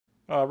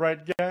All right,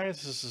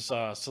 guys, this is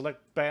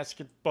Select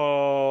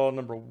Basketball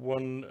number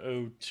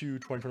 102,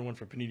 2021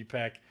 for Panini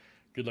pack.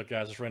 Good luck,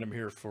 guys. It's random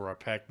here for our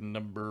pack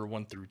number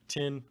 1 through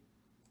 10.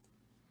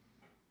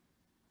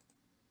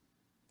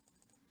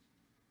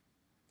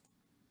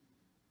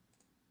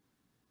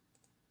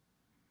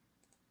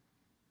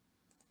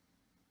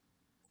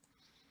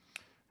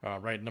 All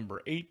right,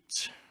 number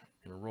 8.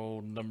 Gonna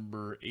roll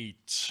number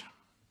 8.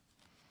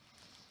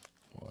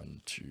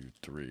 1, 2,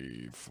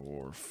 3,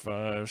 4,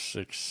 5,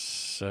 6,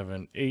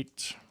 7,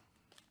 8.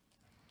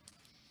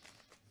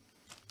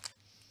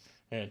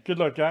 And good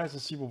luck, guys.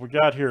 Let's see what we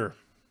got here.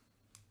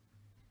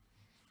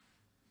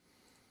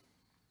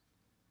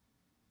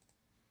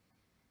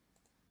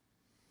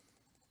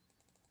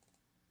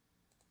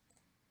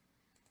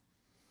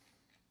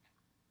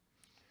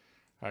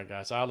 All right,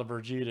 guys.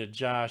 Oliver G to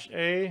Josh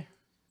A.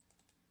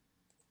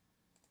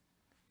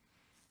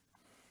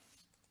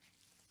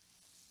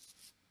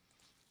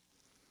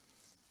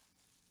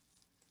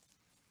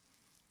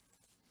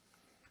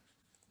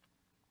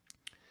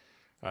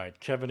 All right,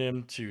 Kevin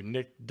M to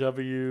Nick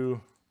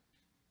W.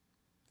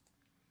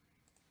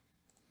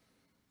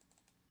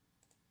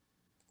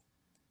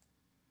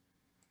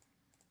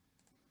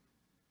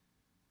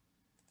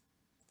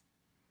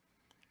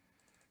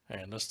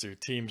 And let's do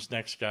teams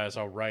next, guys.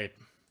 All right.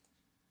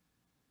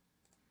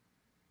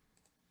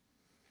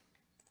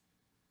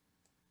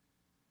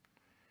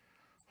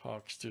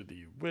 Hawks to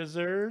the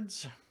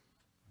Wizards.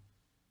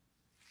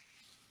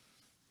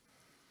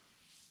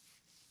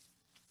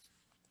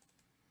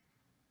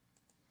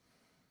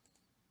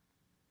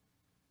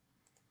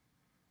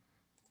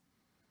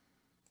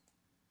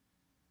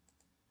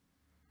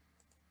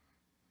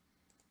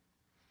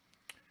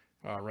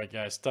 All right,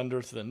 guys. Thunder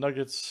to the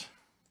Nuggets.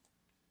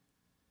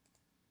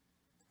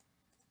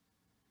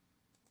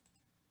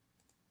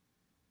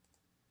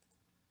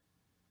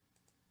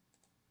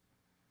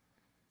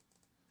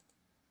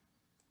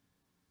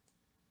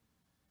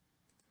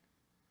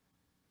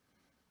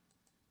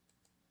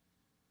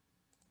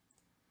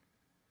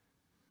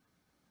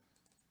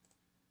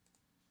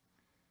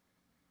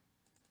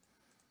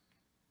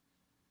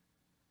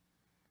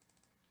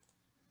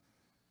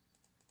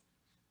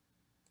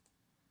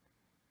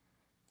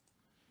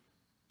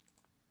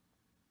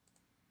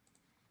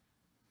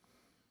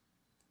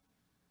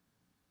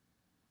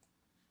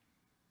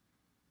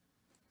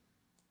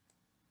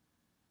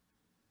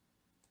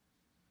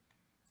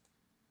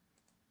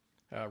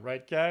 All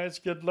right, guys.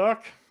 Good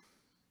luck.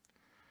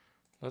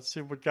 Let's see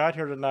what we got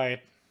here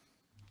tonight.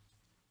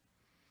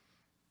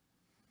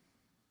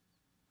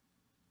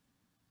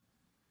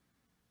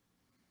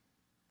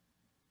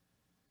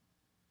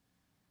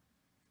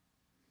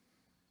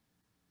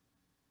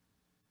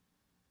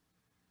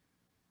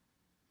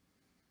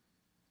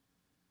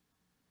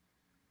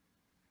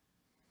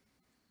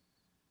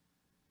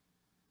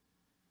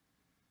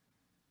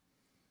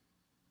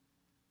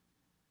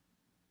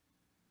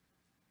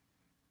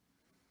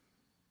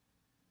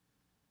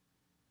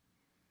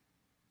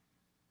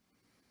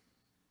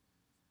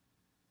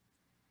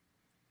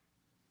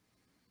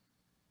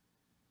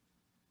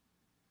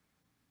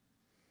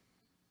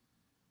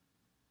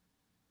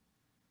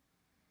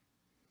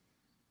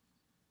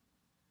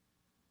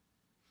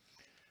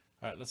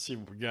 All right, let's see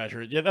what we got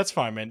here. Yeah, that's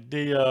fine, man.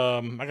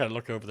 I gotta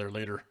look over there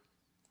later.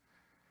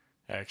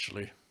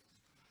 Actually,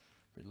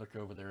 we look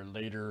over there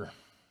later.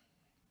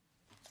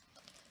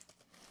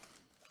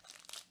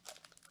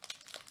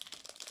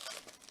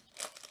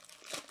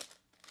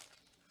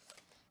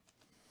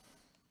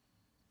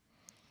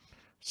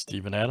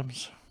 Steven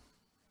Adams.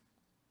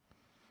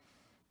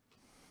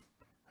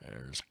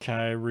 There's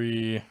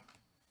Kyrie.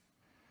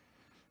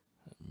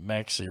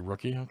 Maxey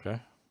rookie.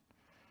 Okay.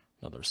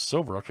 Another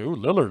silver rookie. Ooh,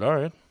 Lillard. All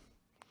right.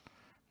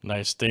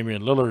 Nice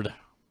Damian Lillard.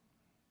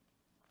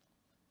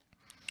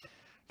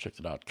 Check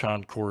it out.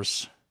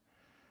 Concourse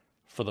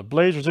for the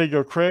Blazers. There you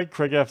go, Craig.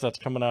 Craig F, that's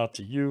coming out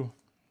to you.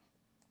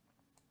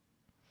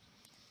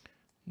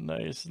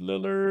 Nice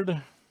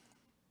Lillard.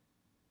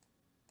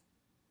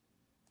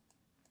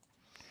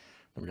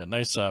 We got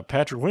nice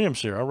Patrick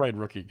Williams here. All right,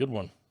 rookie. Good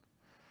one.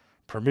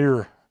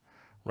 Premier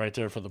right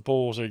there for the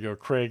Bulls. There you go,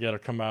 Craig. That'll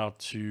come out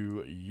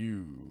to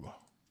you.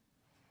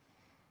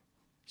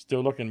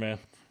 Still looking, man.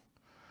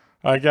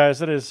 All right, guys.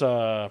 That is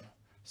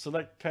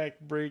Select Pack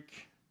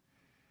Break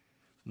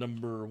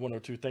number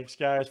 102. Thanks,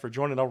 guys, for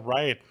joining. All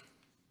right.